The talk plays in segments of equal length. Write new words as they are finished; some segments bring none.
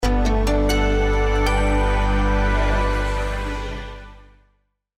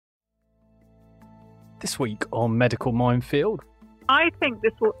This week on Medical Minefield. I think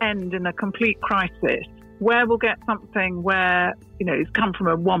this will end in a complete crisis where we'll get something where, it's come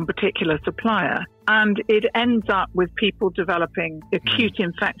from one particular supplier and it ends up with people developing acute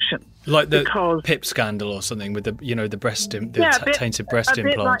infection. Like the PIP scandal or something with the tainted breast a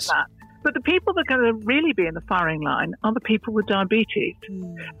bit implants. Like that. But the people that are going to really be in the firing line are the people with diabetes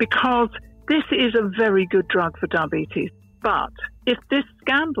because this is a very good drug for diabetes. But if this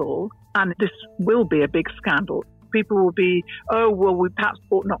scandal, and this will be a big scandal, people will be, we perhaps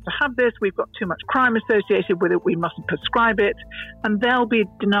ought not to have this, we've got too much crime associated with it, we mustn't prescribe it, and they'll be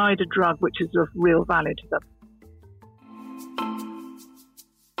denied a drug which is of real value to them.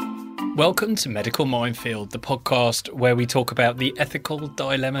 Welcome to Medical Minefield, the podcast where we talk about the ethical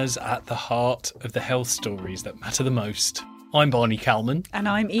dilemmas at the heart of the health stories that matter the most. I'm Barney Calman. And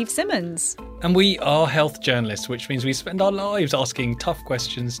I'm Eve Simmons. And we are health journalists, which means we spend our lives asking tough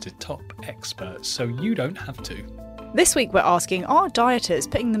questions to top experts, so you don't have to. This week we're asking, are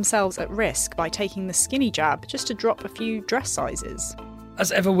dieters putting themselves at risk by taking the skinny jab just to drop a few dress sizes?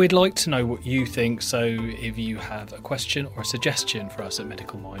 As ever, we'd like to know what you think, so if you have a question or a suggestion for us at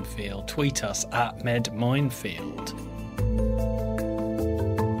Medical Minefield, tweet us at MedMinefield.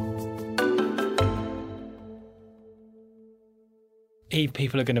 Eve,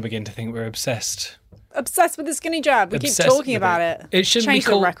 people are going to begin to think we're obsessed. Obsessed with the skinny jab. We keep talking about it. It shouldn't Change be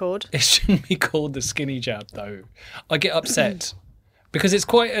called the record. It shouldn't be called the skinny jab, though. I get upset because it's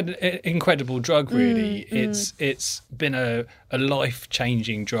quite an incredible drug, really. It's been a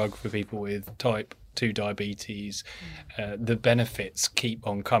life-changing drug for people with type 2 diabetes. The benefits keep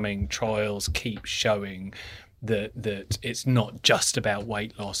on coming. Trials keep showing that it's not just about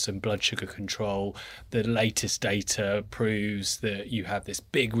weight loss and blood sugar control. The latest data proves that you have this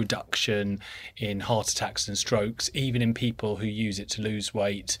big reduction in heart attacks and strokes, even in people who use it to lose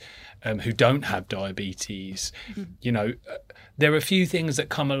weight, who don't have diabetes. There are a few things that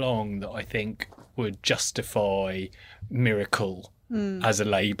come along that I think would justify miracle as a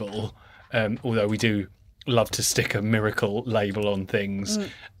label, although we do love to stick a miracle label on things.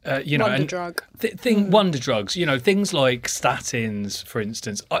 Wonder drug. Wonder drugs, things like statins, for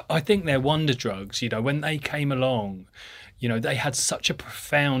instance. I think they're wonder drugs. When they came along, they had such a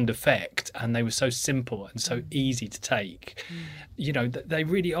profound effect and they were so simple and so easy to take. They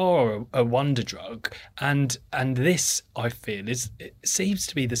really are a wonder drug. And this, I feel, it seems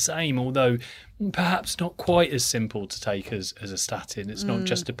to be the same, although perhaps not quite as simple to take as a statin. It's not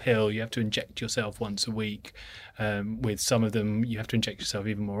just a pill. You have to inject yourself once a week. With some of them, you have to inject yourself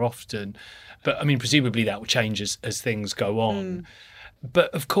even more often. But, presumably that will change as things go on.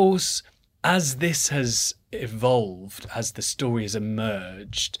 But, of course, as this has evolved, as the story has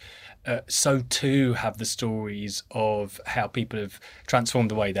emerged, so too have the stories of how people have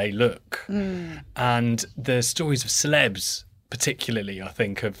transformed the way they look. And the stories of celebs, particularly, I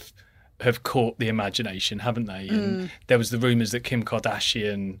think, have caught the imagination, haven't they? And there was the rumours that Kim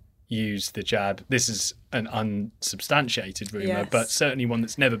Kardashian used the jab. This is an unsubstantiated rumour, but certainly one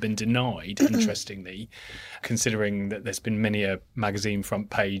that's never been denied, interestingly, considering that there's been many a magazine front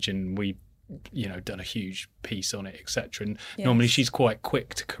page and we've done a huge piece on it, etc. And normally she's quite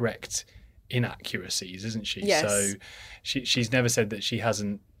quick to correct inaccuracies, isn't she? Yes. So she's never said that she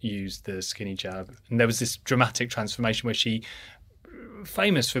hasn't used the skinny jab. And there was this dramatic transformation where she,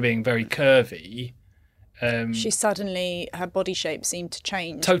 famous for being very curvy, she suddenly, her body shape seemed to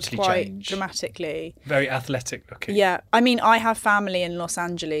change. Totally quite change. Dramatically. Very athletic looking. Yeah. I have family in Los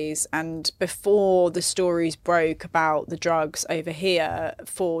Angeles, and before the stories broke about the drugs over here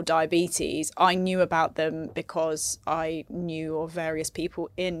for diabetes, I knew about them because I knew of various people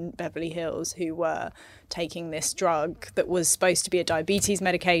in Beverly Hills who were taking this drug that was supposed to be a diabetes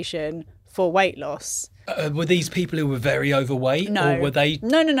medication for weight loss. Were these people who were very overweight? No. Or were they...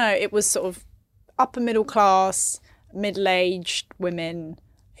 No. It was sort of upper middle class, middle-aged women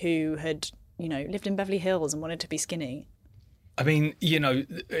who had, lived in Beverly Hills and wanted to be skinny.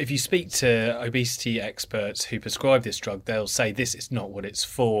 If you speak to obesity experts who prescribe this drug, they'll say this is not what it's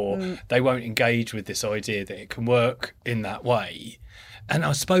for. They won't engage with this idea that it can work in that way. And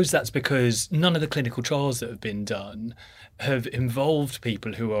I suppose that's because none of the clinical trials that have been done have involved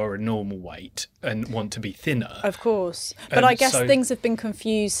people who are a normal weight and want to be thinner. Of course. But I guess things have been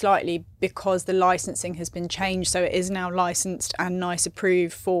confused slightly because the licensing has been changed. So it is now licensed and NICE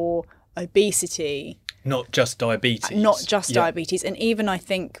approved for obesity. Not just diabetes. Diabetes. And even, I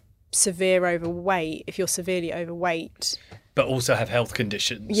think, severe overweight, if you're severely overweight. But also have health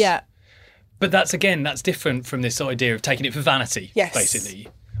conditions. Yeah. But that's different from this idea of taking it for vanity, yes. basically.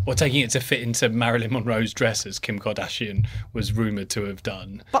 Or taking it to fit into Marilyn Monroe's dress, as Kim Kardashian was rumoured to have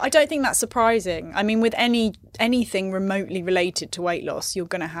done. But I don't think that's surprising. I mean, with anything remotely related to weight loss, you're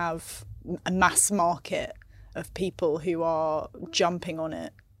going to have a mass market of people who are jumping on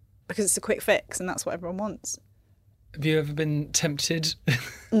it because it's a quick fix and that's what everyone wants. Have you ever been tempted?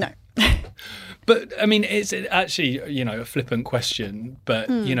 No. But, I mean, it's actually, a flippant question. But,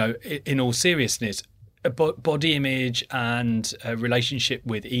 in all seriousness, body image and a relationship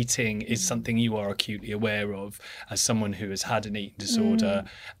with eating is something you are acutely aware of as someone who has had an eating disorder,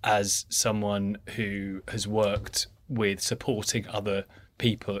 as someone who has worked with supporting other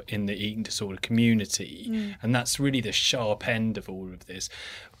people in the eating disorder community. And that's really the sharp end of all of this.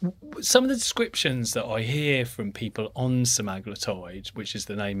 Some of the descriptions that I hear from people on semaglutide, which is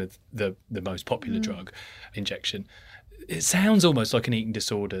the name of the most popular drug injection, it sounds almost like an eating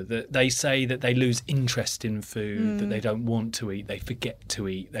disorder, that they say that they lose interest in food, that they don't want to eat, they forget to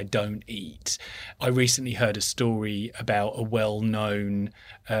eat, they don't eat. I recently heard a story about a well-known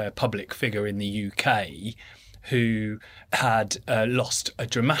public figure in the UK who had lost a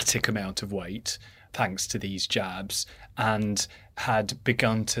dramatic amount of weight thanks to these jabs and had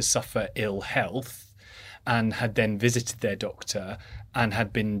begun to suffer ill health and had then visited their doctor and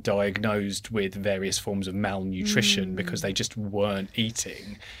had been diagnosed with various forms of malnutrition because they just weren't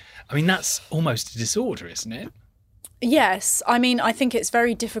eating. I mean, that's almost a disorder, isn't it? Yes. I mean, I think it's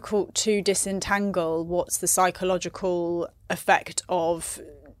very difficult to disentangle what's the psychological effect of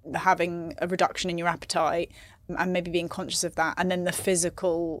having a reduction in your appetite and maybe being conscious of that, and then the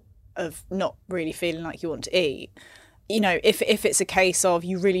physical of not really feeling like you want to eat. If it's a case of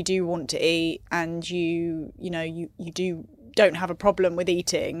you really do want to eat and you don't have a problem with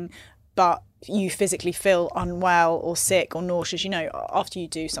eating, but you physically feel unwell or sick or nauseous, after you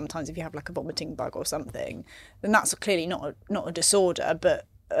do, sometimes if you have like a vomiting bug or something, then that's clearly not a disorder, but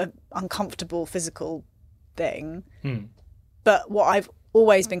an uncomfortable physical thing. But what I've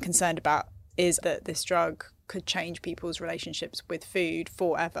always been concerned about is that this drug could change people's relationships with food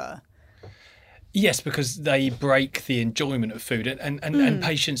forever. Yes, because they break the enjoyment of food, and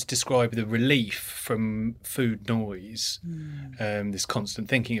patients describe the relief from food noise, this constant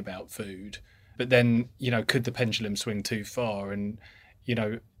thinking about food. But then, could the pendulum swing too far? And,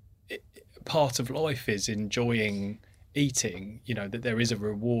 part of life is enjoying eating, that there is a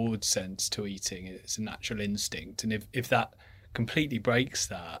reward sense to eating. It's a natural instinct. And if that completely breaks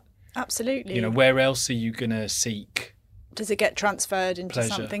that, absolutely, where else are you going to seek? Does it get transferred into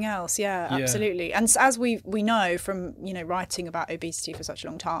pleasure? Something else? Yeah, absolutely. And as we know from writing about obesity for such a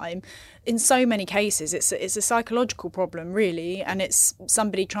long time, in so many cases it's a psychological problem, really, and it's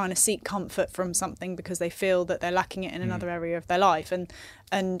somebody trying to seek comfort from something because they feel that they're lacking it in another area of their life.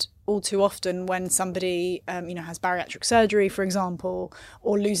 And all too often, when somebody has bariatric surgery, for example,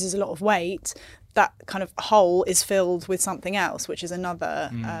 or loses a lot of weight, that kind of hole is filled with something else, which is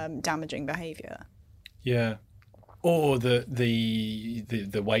another damaging behaviour. Yeah. Or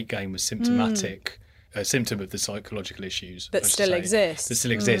the weight gain was symptomatic, a symptom of the psychological issues that still exist. That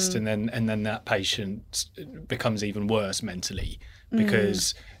still exist, and then that patient becomes even worse mentally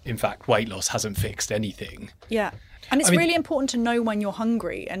because, in fact, weight loss hasn't fixed anything. Yeah, and it's really important to know when you're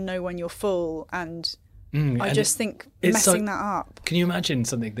hungry and know when you're full, and I just think messing that up. Can you imagine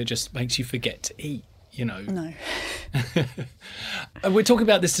something that just makes you forget to eat? No. We're talking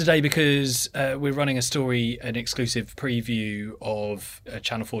about this today because we're running a story, an exclusive preview of a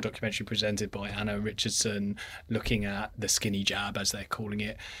Channel 4 documentary presented by Anna Richardson, looking at the skinny jab, as they're calling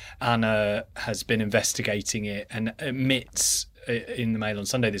it. Anna has been investigating it and admits in the Mail on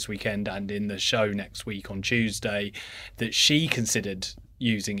Sunday this weekend and in the show next week on Tuesday that she considered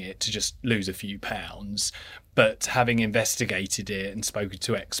using it to just lose a few pounds, but having investigated it and spoken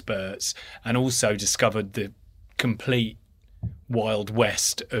to experts and also discovered the complete wild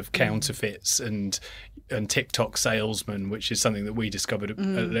west of counterfeits and TikTok salesmen, which is something that we discovered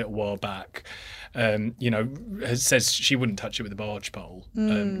a little while back, says she wouldn't touch it with a barge pole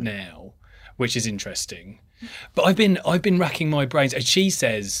now, which is interesting. But I've been racking my brains. And she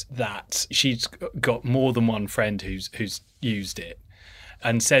says that she's got more than one friend who's used it,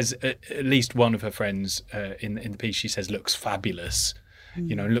 and says at least one of her friends in the piece, she says, looks fabulous.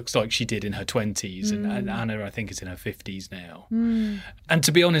 Looks like she did in her 20s. And Anna, I think, is in her 50s now. And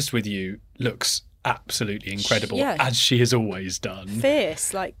to be honest with you, looks absolutely incredible, as she has always done.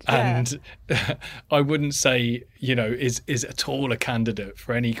 Fierce, And I wouldn't say, is at all a candidate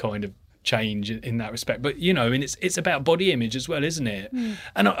for any kind of change in that respect. But, and it's about body image as well, isn't it?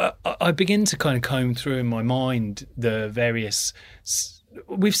 And I begin to kind of comb through in my mind the various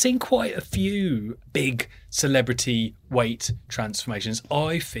we've seen quite a few big celebrity weight transformations.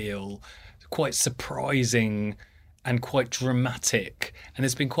 I feel quite surprising and quite dramatic, and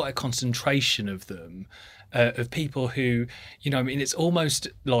there's been quite a concentration of them, of people who, I mean, it's almost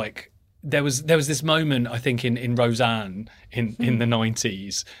like there was this moment, I think, in Roseanne in the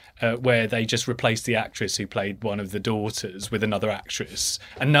 90s, where they just replaced the actress who played one of the daughters with another actress,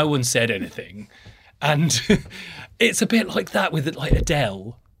 and no one said anything. And it's a bit like that with like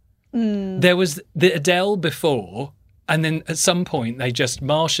Adele. There was the Adele before, and then at some point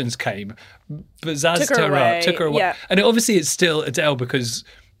Martians came, Bazaz took her away. Yeah. And obviously it's still Adele because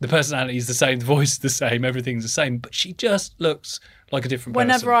the personality is the same, the voice is the same, everything's the same, but she just looks like a different person.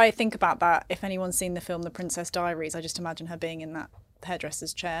 Whenever I think about that, if anyone's seen the film The Princess Diaries, I just imagine her being in that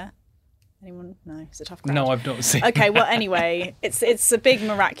hairdresser's chair. Anyone? No, it's a tough crowd. No, I've not seen. Okay, well, anyway, it's a big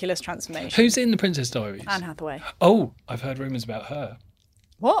miraculous transformation. Who's in The Princess Diaries? Anne Hathaway. Oh, I've heard rumours about her.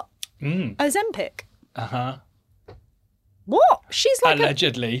 What? Ozempic. Uh-huh. What? She's like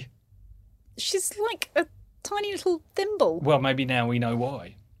allegedly. She's like a tiny little thimble. Well, maybe now we know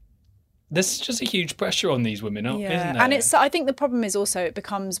why. There's just a huge pressure on these women, isn't there? And I think the problem is also it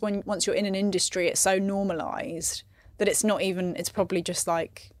becomes once you're in an industry, it's so normalised that it's probably just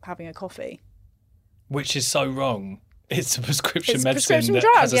like having a coffee. Which is so wrong. It's a prescription medicine prescription that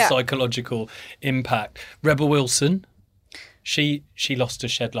drug, has a psychological impact. Rebel Wilson, she lost a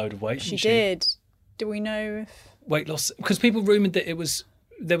shed load of weight. She did. Do we know if... Weight loss? Because people rumoured that there was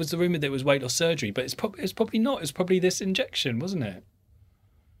the rumour that it was weight loss surgery, but it's probably not. It's probably this injection, wasn't it?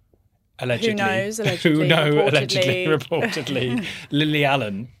 Allegedly. Who knows? Allegedly. Reportedly. Lily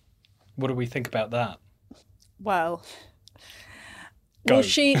Allen. What do we think about that? Well, Go.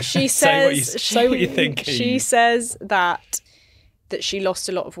 She says say what you're thinking. She says that she lost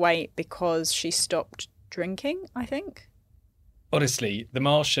a lot of weight because she stopped drinking, I think. Honestly, the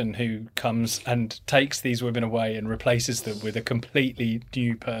Martian who comes and takes these women away and replaces them with a completely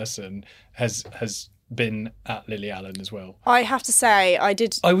new person has been at Lily Allen as well. I have to say,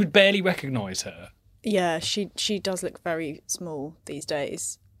 I would barely recognise her. Yeah, she does look very small these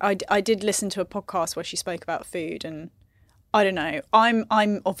days. I did listen to a podcast where she spoke about food, and I don't know.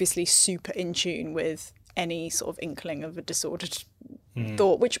 I'm obviously super in tune with any sort of inkling of a disordered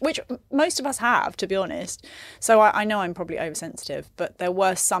thought, which most of us have, to be honest. So I know I'm probably oversensitive, but there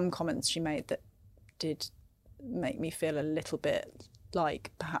were some comments she made that did make me feel a little bit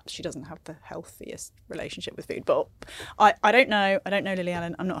like perhaps she doesn't have the healthiest relationship with food. But I don't know. I don't know Lily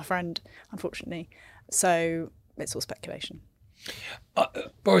Allen. I'm not a friend, unfortunately. So it's all speculation.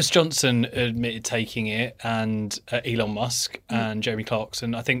 Boris Johnson admitted taking it, and Elon Musk and Jeremy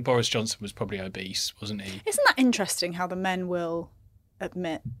Clarkson. I think Boris Johnson was probably obese, wasn't he? Isn't that interesting how the men will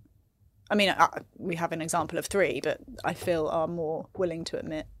admit? I mean, we have an example of 3, but I feel are more willing to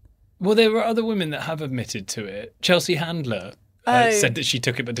admit. Well, there were other women that have admitted to it. Chelsea Handler said that she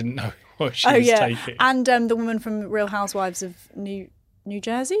took it but didn't know what she was taking. And the woman from Real Housewives of New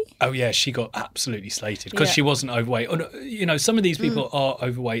Jersey? Oh, yeah, she got absolutely slated because she wasn't overweight. You know, some of these people are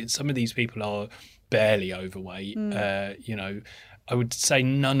overweight. Some of these people are barely overweight. You know, I would say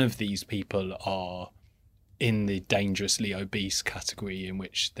none of these people are in the dangerously obese category in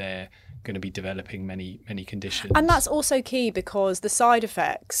which they're going to be developing many conditions. And that's also key because the side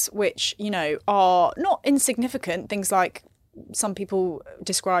effects, which, you know, are not insignificant, things like some people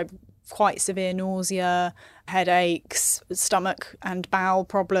describe quite severe nausea, headaches, stomach and bowel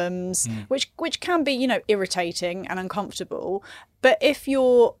problems, which can be, you know, irritating and uncomfortable. But if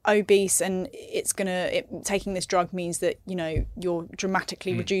you're obese and taking this drug means that, you know, you're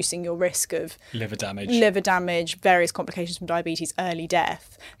dramatically reducing your risk of liver damage, various complications from diabetes, early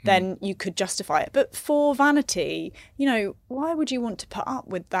death, then you could justify it. But for vanity, you know, why would you want to put up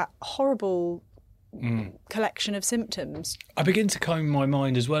with that horrible collection of symptoms? I begin to comb my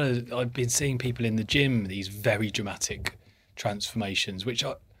mind as well. As I've been seeing people in the gym, these very dramatic transformations, which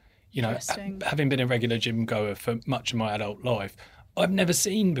are, you know, having been a regular gym goer for much of my adult life, I've never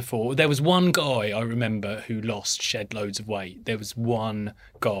seen before. There was one guy I remember who shed loads of weight. There was one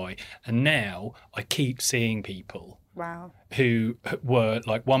guy, and now I keep seeing people. Wow. Who were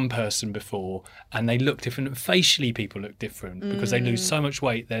like one person before, and they look different. Facially, people look different because they lose so much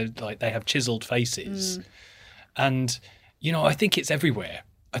weight. They're like, they have chiseled faces, and you know, I think it's everywhere.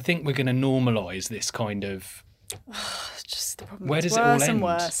 I think we're going to normalise this kind of. Just the problem. Where does it all end?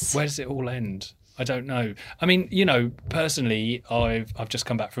 Where does it all end? I don't know. I mean, you know, personally, I've just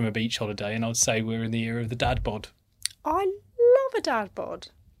come back from a beach holiday, and I'd say we're in the era of the dad bod. I love a dad bod.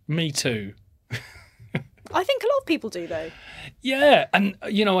 Me too. I think a lot of people do, though. Yeah, and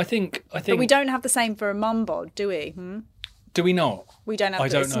you know, I think. But we don't have the same for a mum bod, do we? Do we not? We don't have. I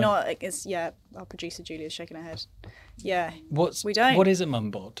don't it's know. not. It's Our producer Julia's shaking her head. Yeah. We don't. What is a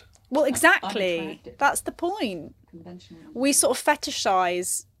mum bod? Well, exactly. That's the point. We sort of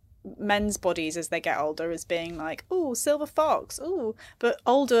fetishise men's bodies as they get older as being like, ooh, silver fox, ooh. But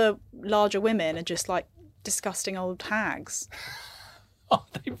older, larger women are just like disgusting old hags. Are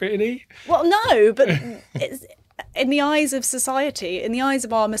they really? Well, no, but it's, in the eyes of society, in the eyes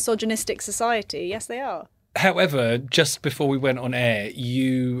of our misogynistic society, yes, they are. However, just before we went on air,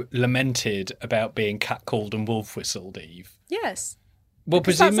 you lamented about being catcalled and wolf whistled, Eve. Yes. Well,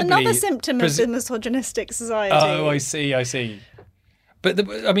 Because presumably... that's another symptom of the misogynistic society. Oh, I see. But,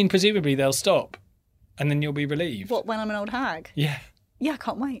 presumably they'll stop and then you'll be relieved. What, when I'm an old hag? Yeah. Yeah, I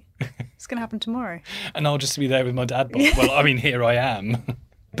can't wait. It's going to happen tomorrow. And I'll just be there with my dad bod. Well, I mean, here I am.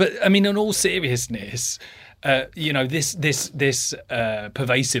 But, I mean, in all seriousness... this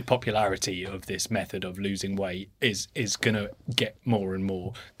pervasive popularity of this method of losing weight is going to get more and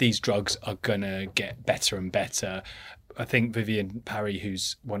more. These drugs are going to get better and better. I think Vivienne Parry,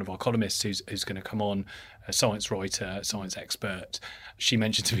 who's one of our columnists, who's going to come on, a science writer, science expert, she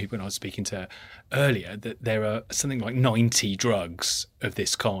mentioned to me when I was speaking to her earlier that there are something like 90 drugs of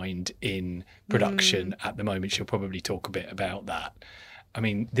this kind in production at the moment. She'll probably talk a bit about that. I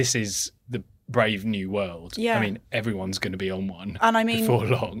mean, this is the brave new world. Yeah. I mean, everyone's going to be on one before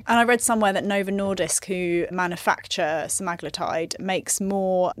long. And I read somewhere that Novo Nordisk, who manufacture semaglutide, makes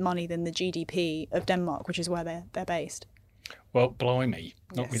more money than the GDP of Denmark, which is where they're based. Well, blimey,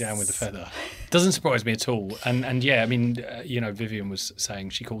 knock me down with a feather. Doesn't surprise me at all. And yeah, I mean, Vivienne was saying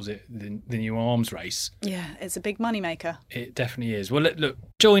she calls it the new arms race. Yeah, it's a big moneymaker. It definitely is. Well, look,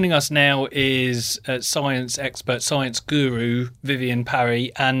 joining us now is science expert, science guru, Vivienne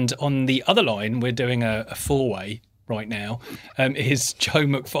Parry. And on the other line, we're doing a four-way right now, is Joe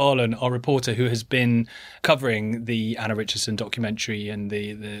McFarlane, our reporter who has been covering the Anna Richardson documentary and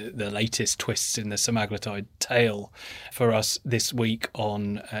the latest twists in the semaglutide tale for us this week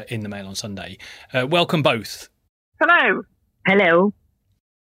on In the Mail on Sunday. Welcome both. Hello. Hello.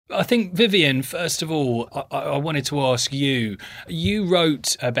 I think, Vivienne, first of all, I wanted to ask you. You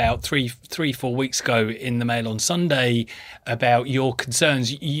wrote about 4 weeks ago in the Mail on Sunday about your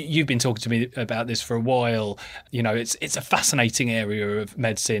concerns. You've been talking to me about this for a while. You know, it's a fascinating area of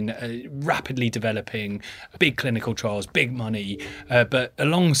medicine, rapidly developing, big clinical trials, big money. But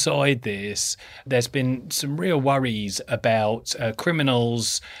alongside this, there's been some real worries about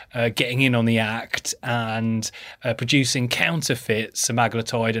criminals getting in on the act and producing counterfeit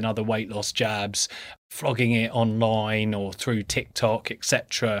semaglutide and other weight loss jabs, flogging it online or through TikTok,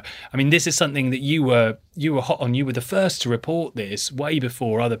 etc. I mean, this is something that you were hot on. You were the first to report this way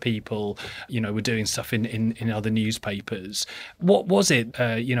before other people, were doing stuff in other newspapers. What was it,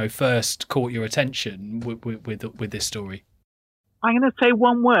 first caught your attention with this story? I'm going to say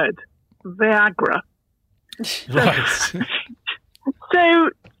one word: Viagra. Right. So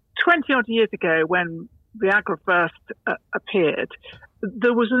 20 odd years ago, when Viagra first appeared,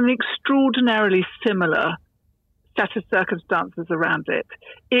 there was an extraordinarily similar set of circumstances around it.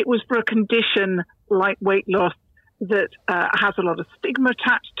 It was for a condition like weight loss that has a lot of stigma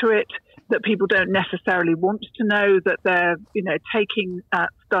attached to it, that people don't necessarily want to know that they're, taking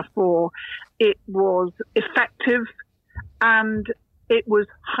stuff for. It was effective and it was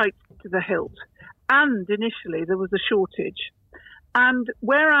hyped to the hilt. And initially there was a shortage. And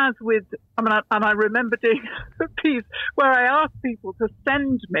whereas I remember doing a piece where I asked people to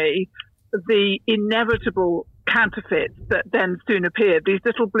send me the inevitable counterfeits that then soon appeared, these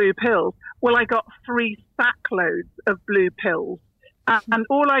little blue pills. Well, I got 3 sackloads of blue pills. And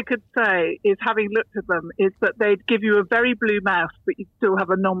all I could say is, having looked at them, is that they'd give you a very blue mouse, but you'd still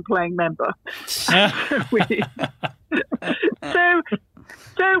have a non-playing member. So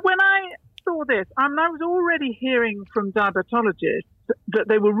when I saw this, I was already hearing from diabetologists that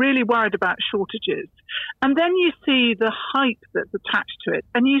they were really worried about shortages. And then you see the hype that's attached to it,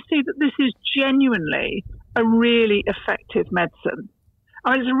 and you see that this is genuinely a really effective medicine.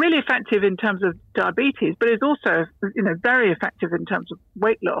 I mean, it's really effective in terms of diabetes, but it's also, very effective in terms of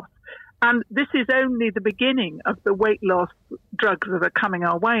weight loss. And this is only the beginning of the weight loss drugs that are coming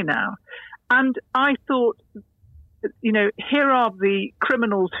our way now. And I thought, here are the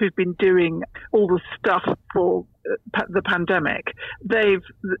criminals who've been doing all the stuff for the pandemic.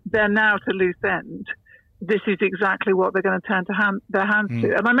 They're now to loose end. This is exactly what they're going to turn their hands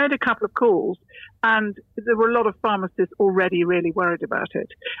to. And I made a couple of calls, and there were a lot of pharmacists already really worried about it.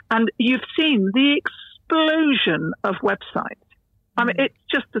 And you've seen the explosion of websites. I mean, it's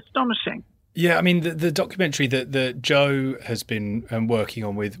just astonishing. Yeah, I mean, the documentary that Joe has been working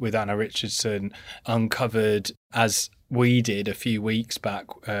on with Anna Richardson uncovered, as we did a few weeks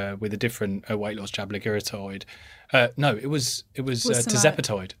back with a different weight loss jab, liraglutide. No, it was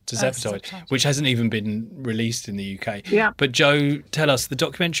tirzepatide, which hasn't even been released in the UK. Yeah. But Joe, tell us, the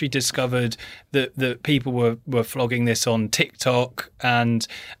documentary discovered that people were flogging this on TikTok, and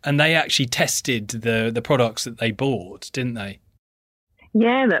they actually tested the products that they bought, didn't they?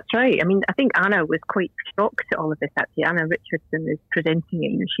 Yeah, that's right. I mean, I think Anna was quite shocked at all of this, actually. Anna Richardson is presenting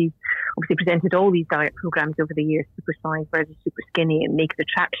it. She's obviously presented all these diet programs over the years, Super Size versus Super Skinny and Naked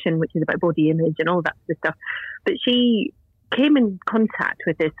Attraction, which is about body image and all that sort of stuff. But she came in contact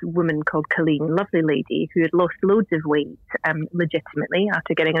with this woman called Colleen, lovely lady, who had lost loads of weight legitimately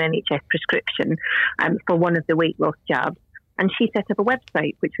after getting an NHS prescription for one of the weight loss jabs. And she set up a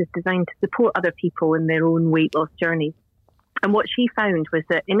website which was designed to support other people in their own weight loss journey. And what she found was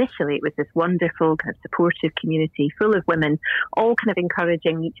that initially it was this wonderful kind of supportive community full of women, all kind of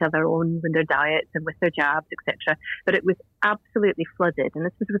encouraging each other on with their diets and with their jabs, etc. But it was absolutely flooded. And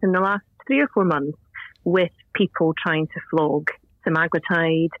this was within the last 3 or 4 months with people trying to flog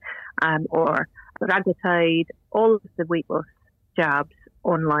semaglutide or liraglutide, all of the weight loss jabs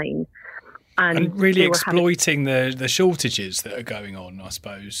online. And really exploiting the shortages that are going on, I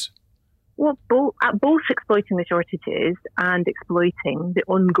suppose. Well, both exploiting the shortages and exploiting the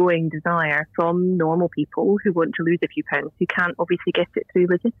ongoing desire from normal people who want to lose a few pounds, who can't obviously get it through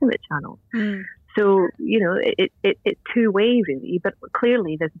legitimate channels. So, it's two-way really, but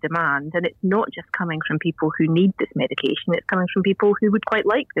clearly there's demand, and it's not just coming from people who need this medication, it's coming from people who would quite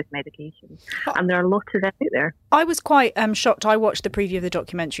like this medication. And there are a lot of them out there. I was quite shocked. I watched the preview of the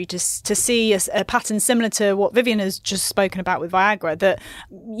documentary to see a pattern similar to what Vivian has just spoken about with Viagra, that,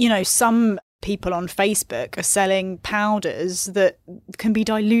 some people on Facebook are selling powders that can be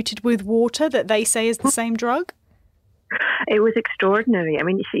diluted with water that they say is the same drug. It was extraordinary. I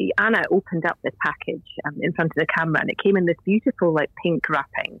mean, Anna opened up this package in front of the camera, and it came in this beautiful, pink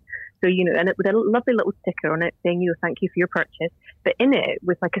wrapping. So, and it with a lovely little sticker on it saying, thank you for your purchase. But in it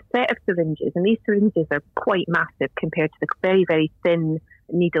was a set of syringes, and these syringes are quite massive compared to the very, very thin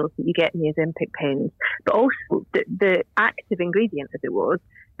needles that you get in the Ozempic pens. But also the active ingredient, as it was,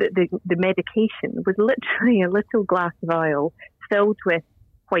 the medication was literally a little glass vial filled with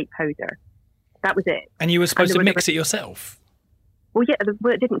white powder. That was it. And you were supposed to mix it yourself? Well, yeah,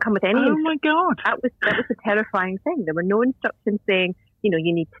 it didn't come with any. Oh my God! That was a terrifying thing. There were no instructions saying, you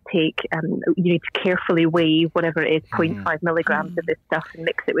need to take, you need to carefully weigh whatever it is, 0.5 milligrams of this stuff and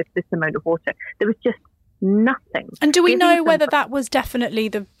mix it with this amount of water. There was just nothing. And do we know whether that was definitely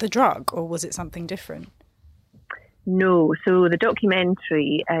the drug, or was it something different? No. So the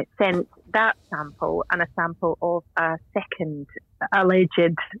documentary sent that sample and a sample of a second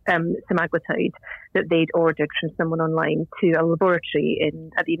alleged semaglutide that they'd ordered from someone online to a laboratory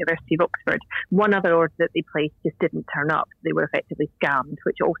at the University of Oxford. One other order that they placed just didn't turn up. They were effectively scammed,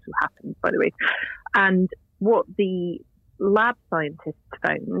 which also happened, by the way. And what the lab scientists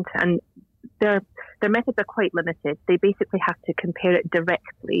found, and their methods are quite limited, they basically have to compare it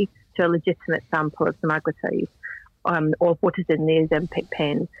directly to a legitimate sample of semaglutide. Or what is in the Ozempic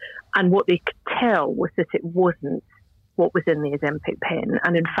pen. And what they could tell was that it wasn't what was in the Ozempic pen,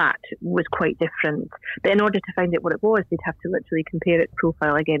 and in fact was quite different. But in order to find out what it was, they'd have to literally compare its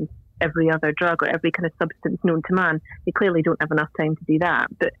profile against every other drug or every kind of substance known to man. They clearly don't have enough time to do that.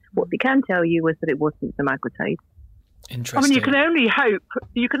 But what they can tell you was that it wasn't semaglutide. Interesting. I mean, you can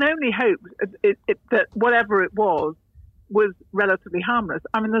only hope that whatever it was relatively harmless.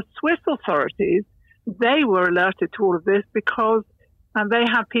 I mean, the Swiss authorities, they were alerted to all of this because they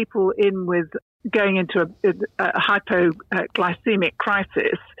had people in with going into a hypoglycemic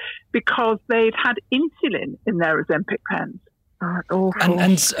crisis because they'd had insulin in their Ozempic pens.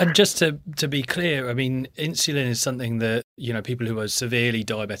 And just to be clear, I mean, insulin is something that, people who are severely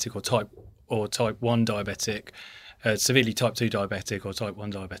diabetic or type 1 diabetic, severely type 2 diabetic or type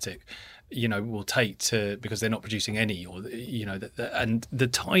 1 diabetic, will take because they're not producing any, or and the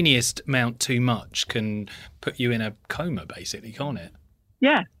tiniest amount too much can put you in a coma, basically, can't it?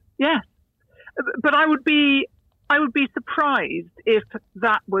 Yeah. But I would be surprised if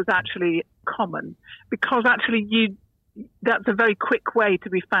that was actually common, because actually that's a very quick way to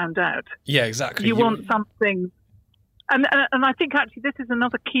be found out. Yeah, exactly. You want something. And I think actually this is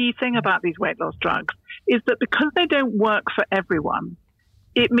another key thing about these weight loss drugs, is that because they don't work for everyone,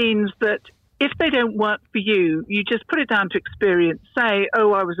 it means that if they don't work for you, you just put it down to experience. Say, I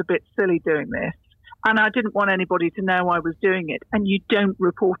was a bit silly doing this, and I didn't want anybody to know I was doing it, and you don't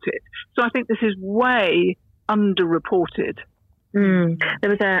report it. So I think this is way underreported. There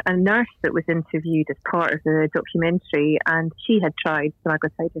was a nurse that was interviewed as part of the documentary, and she had tried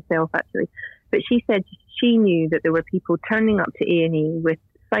semaglutide herself, actually. But she said she knew that there were people turning up to A&E with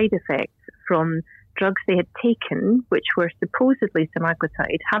side effects from drugs they had taken, which were supposedly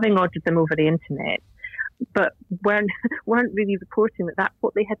semaglutide, having ordered them over the internet, but weren't really reporting that that's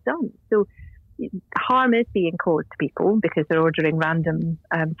what they had done. So harm is being caused to people because they're ordering random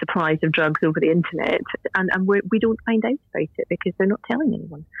supplies of drugs over the internet, and we don't find out about it because they're not telling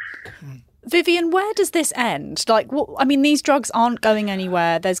anyone. Vivian, where does this end? Like, I mean, these drugs aren't going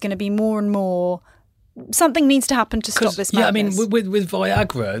anywhere. There's going to be more and more. Something needs to happen to stop this madness. Yeah, I mean, with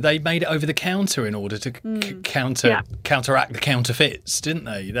Viagra, they made it over the counter in order to counteract the counterfeits, didn't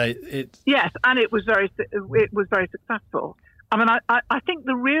they? Yes, and it was very successful. I mean, I think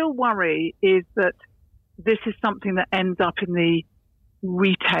the real worry is that this is something that ends up in the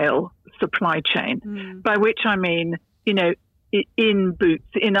retail supply chain, by which I mean, in Boots,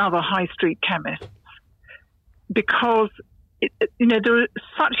 in other high street chemists, because there are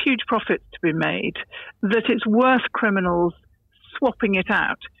such huge profits to be made that it's worth criminals swapping it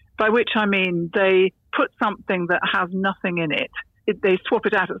out, by which I mean they put something that has nothing in it. They swap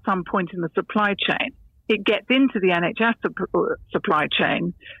it out at some point in the supply chain. It gets into the NHS supply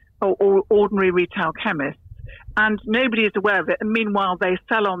chain or ordinary retail chemists, and nobody is aware of it. And meanwhile, they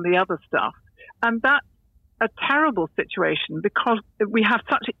sell on the other stuff. And that's a terrible situation because we have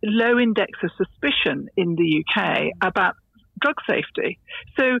such a low index of suspicion in the UK about drug safety.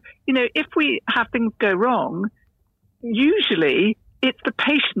 So, if we have things go wrong, usually it's the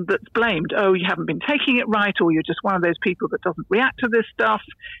patient that's blamed. Oh, you haven't been taking it right, or you're just one of those people that doesn't react to this stuff.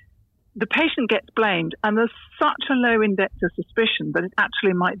 The patient gets blamed, and there's such a low index of suspicion that it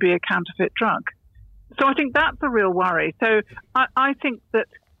actually might be a counterfeit drug. So I think that's a real worry. So I think that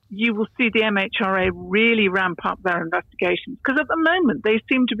you will see the MHRA really ramp up their investigations, because at the moment they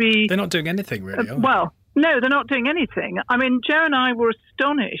seem to be... They're not doing anything, really, are they? Well, no, they're not doing anything. I mean, Joe and I were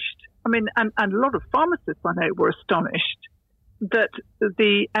astonished. I mean, and a lot of pharmacists I know were astonished that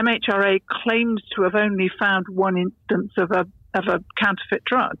the MHRA claims to have only found one instance of a counterfeit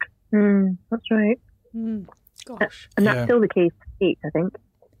drug. That's right. Gosh. And that's still the case, I think.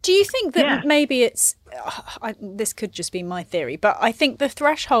 Do you think that maybe it's... this could just be my theory, but I think the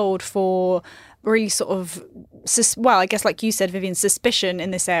threshold for really sort of... I guess like you said, Vivian, suspicion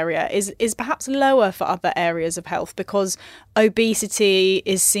in this area is perhaps lower for other areas of health because obesity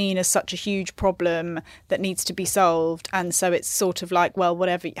is seen as such a huge problem that needs to be solved. And so it's sort of like, well,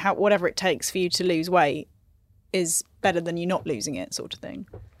 whatever it takes for you to lose weight is better than you not losing it, sort of thing.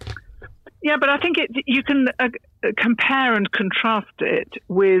 Yeah, but I think you can compare and contrast it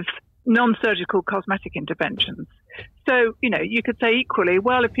with non-surgical cosmetic interventions. So, you could say equally,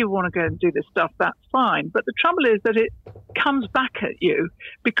 well, if people want to go and do this stuff, that's fine. But the trouble is that it comes back at you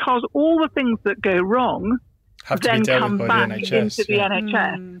because all the things that go wrong then come back into the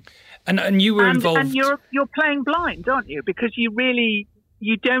NHS. And you were involved... And you're playing blind, aren't you? Because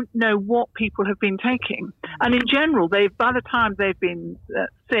you don't know what people have been taking. And in general, by the time they've been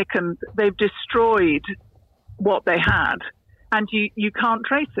sick and they've destroyed what they had, and you can't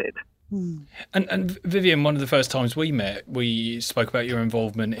trace it. And Vivian, one of the first times we met, we spoke about your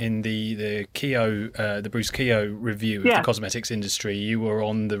involvement in the Bruce Keogh review of the cosmetics industry. You were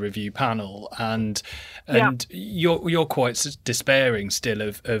on the review panel, and you're quite despairing still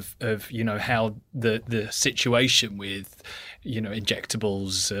of how the situation with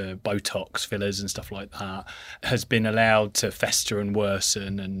injectables, Botox, fillers, and stuff like that has been allowed to fester and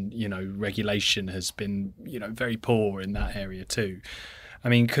worsen, and regulation has been very poor in that area too. I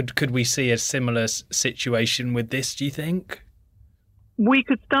mean, could we see a similar situation with this, do you think? We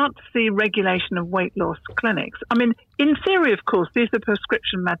could start to see regulation of weight loss clinics. I mean, in theory, of course, these are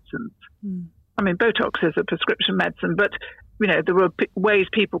prescription medicines. I mean, Botox is a prescription medicine, but, there were ways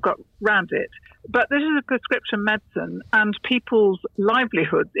people got around it. But this is a prescription medicine, and people's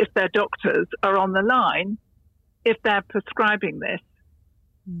livelihoods, if they're doctors, are on the line if they're prescribing this.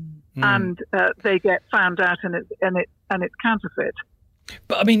 And they get found out and it's counterfeit.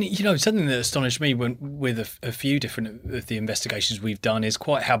 But I mean, something that astonished me with a few different of the investigations we've done is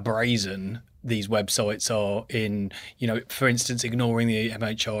quite how brazen these websites are in, for instance, ignoring the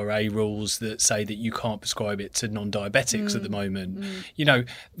MHRA rules that say that you can't prescribe it to non-diabetics at the moment.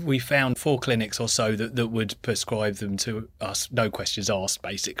 We found 4 clinics or so that would prescribe them to us, no questions asked,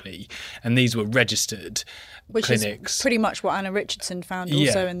 basically. And these were registered clinics. Is pretty much what Anna Richardson found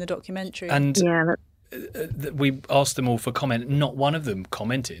also in the documentary. And we asked them all for comment. Not one of them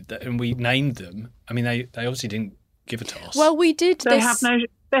commented, and we named them. I mean, they obviously didn't give it to us. Well, we did.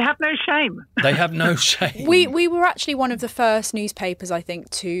 They have no shame. They have no shame. We were actually one of the first newspapers, I think,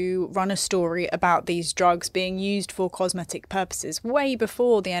 to run a story about these drugs being used for cosmetic purposes way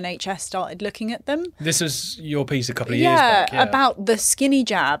before the NHS started looking at them. This was your piece a couple of years back. Yeah, about the skinny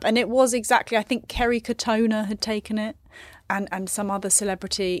jab. And it was exactly, I think Kerry Katona had taken it. And some other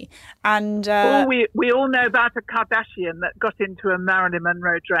celebrity. And we all know about a Kardashian that got into a Marilyn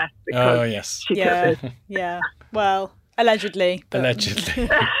Monroe dress because she took this. Yeah. Well, allegedly. Allegedly.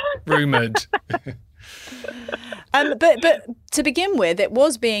 Rumoured. But to begin with, it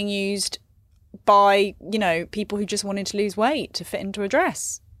was being used by, people who just wanted to lose weight to fit into a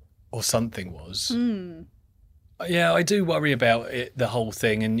dress. Or something was. Yeah, I do worry about it, the whole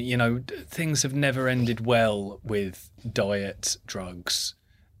thing. And, things have never ended well with diet drugs.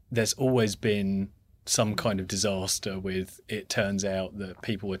 There's always been some kind of disaster with it turns out that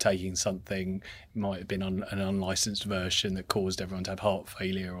people were taking something, it might have been an unlicensed version that caused everyone to have heart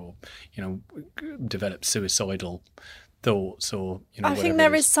failure or, develop suicidal thoughts or, I think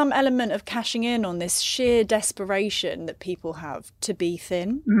there is some element of cashing in on this sheer desperation that people have to be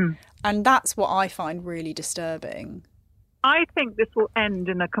thin. And that's what I find really disturbing. I think this will end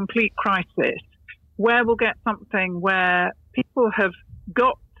in a complete crisis where we'll get something where people have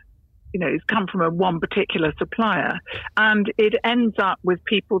got, it's come from one particular supplier and it ends up with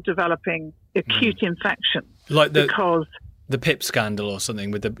people developing acute infections. Like the PIP scandal or something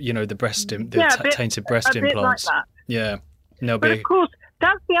with the tainted breast implants. Bit like that. Yeah. But of course,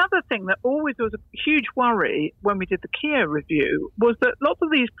 that's the other thing that always was a huge worry when we did the Kia review was that lots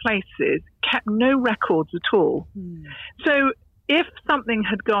of these places kept no records at all. So if something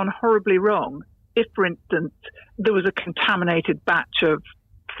had gone horribly wrong, if, for instance, there was a contaminated batch of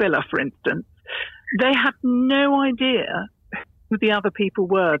filler, for instance, they had no idea who the other people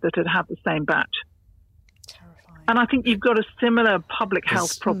were that had the same batch. Terrifying. And I think you've got a similar public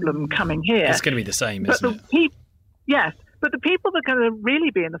health problem coming here. It's going to be the same, isn't it? Yes. But the people that are going to really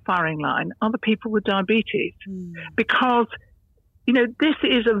be in the firing line are the people with diabetes because, this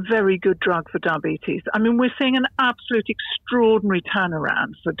is a very good drug for diabetes. I mean, we're seeing an absolute extraordinary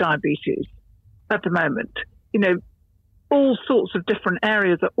turnaround for diabetes at the moment. All sorts of different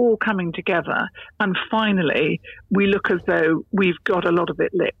areas are all coming together. And finally, we look as though we've got a lot of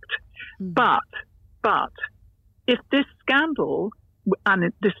it licked. But if this scandal,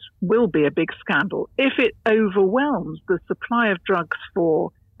 and this will be a big scandal, if it overwhelms the supply of drugs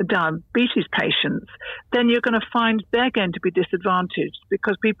for diabetes patients, then you're going to find they're going to be disadvantaged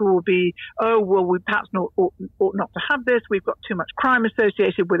because people will be, we perhaps ought not to have this, we've got too much crime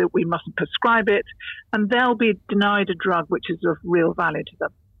associated with it, we mustn't prescribe it, and they'll be denied a drug which is of real value to them.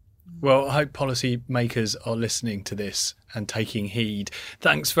 Well, I hope policy makers are listening to this and taking heed.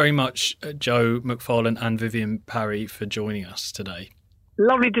 Thanks very much, Joe McFarlane and Vivienne Parry, for joining us today.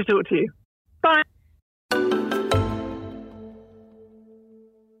 Lovely to talk to you. Bye.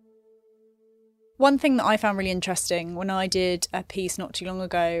 One thing that I found really interesting when I did a piece not too long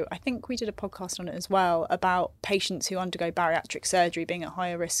ago, I think we did a podcast on it as well, about patients who undergo bariatric surgery being at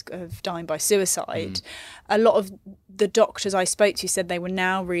higher risk of dying by suicide. A lot of the doctors I spoke to said they were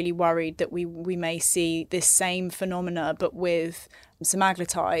now really worried that we may see this same phenomena but with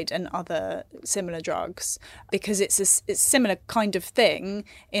semaglutide and other similar drugs, because it's a similar kind of thing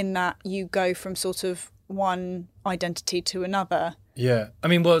in that you go from sort of one identity to another. Yeah. I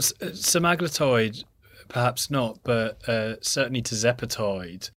mean, well, semaglutide, perhaps not, but certainly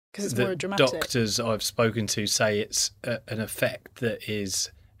tirzepatide. Because it's more dramatic. Doctors I've spoken to say it's an effect that is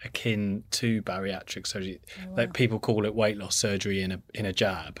akin to bariatric surgery. Oh, wow. Like people call it weight loss surgery in a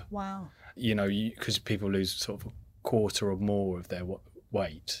jab. Wow. Because people lose sort of a quarter or more of their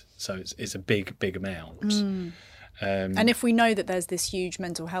weight. So it's a big amount. And if we know that there's this huge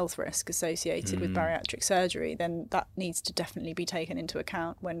mental health risk associated with bariatric surgery, then that needs to definitely be taken into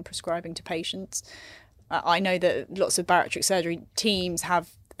account when prescribing to patients. I know that lots of bariatric surgery teams have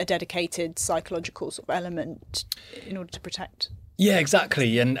a dedicated psychological sort of element in order to protect. Yeah,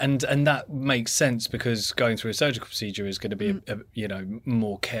 exactly, and that makes sense because going through a surgical procedure is going to be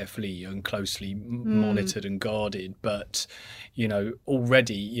more carefully and closely monitored and guarded. But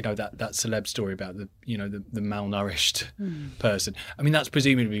already that celeb story about the malnourished person. I mean, that's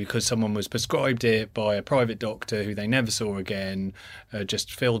presumably because someone was prescribed it by a private doctor who they never saw again,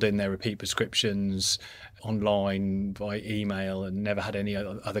 just filled in their repeat prescriptions online by email and never had any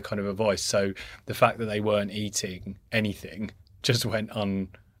other kind of advice. So the fact that they weren't eating anything just went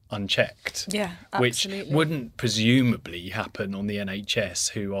unchecked. Yeah, absolutely. Which wouldn't presumably happen on the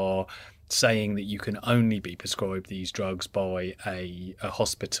NHS, who are saying that you can only be prescribed these drugs by a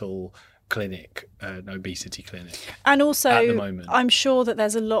hospital clinic, an obesity clinic. And also, at the moment, I'm sure that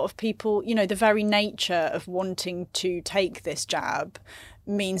there's a lot of people, you know, the very nature of wanting to take this jab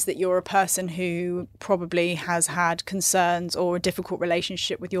means that you're a person who probably has had concerns or a difficult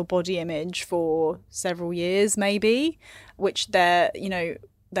relationship with your body image for several years, maybe, which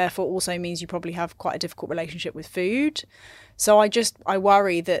therefore also means you probably have quite a difficult relationship with food. So I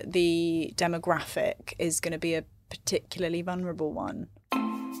worry that the demographic is going to be a particularly vulnerable one.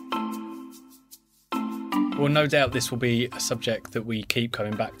 Well, no doubt this will be a subject that we keep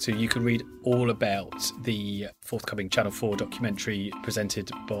coming back to. You can read all about the forthcoming Channel 4 documentary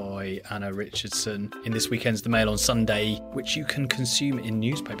presented by Anna Richardson in this weekend's The Mail on Sunday, which you can consume in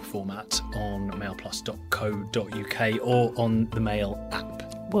newspaper format on mailplus.co.uk or on the Mail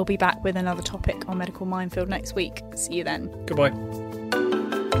app. We'll be back with another topic on Medical Minefield next week. See you then. Goodbye.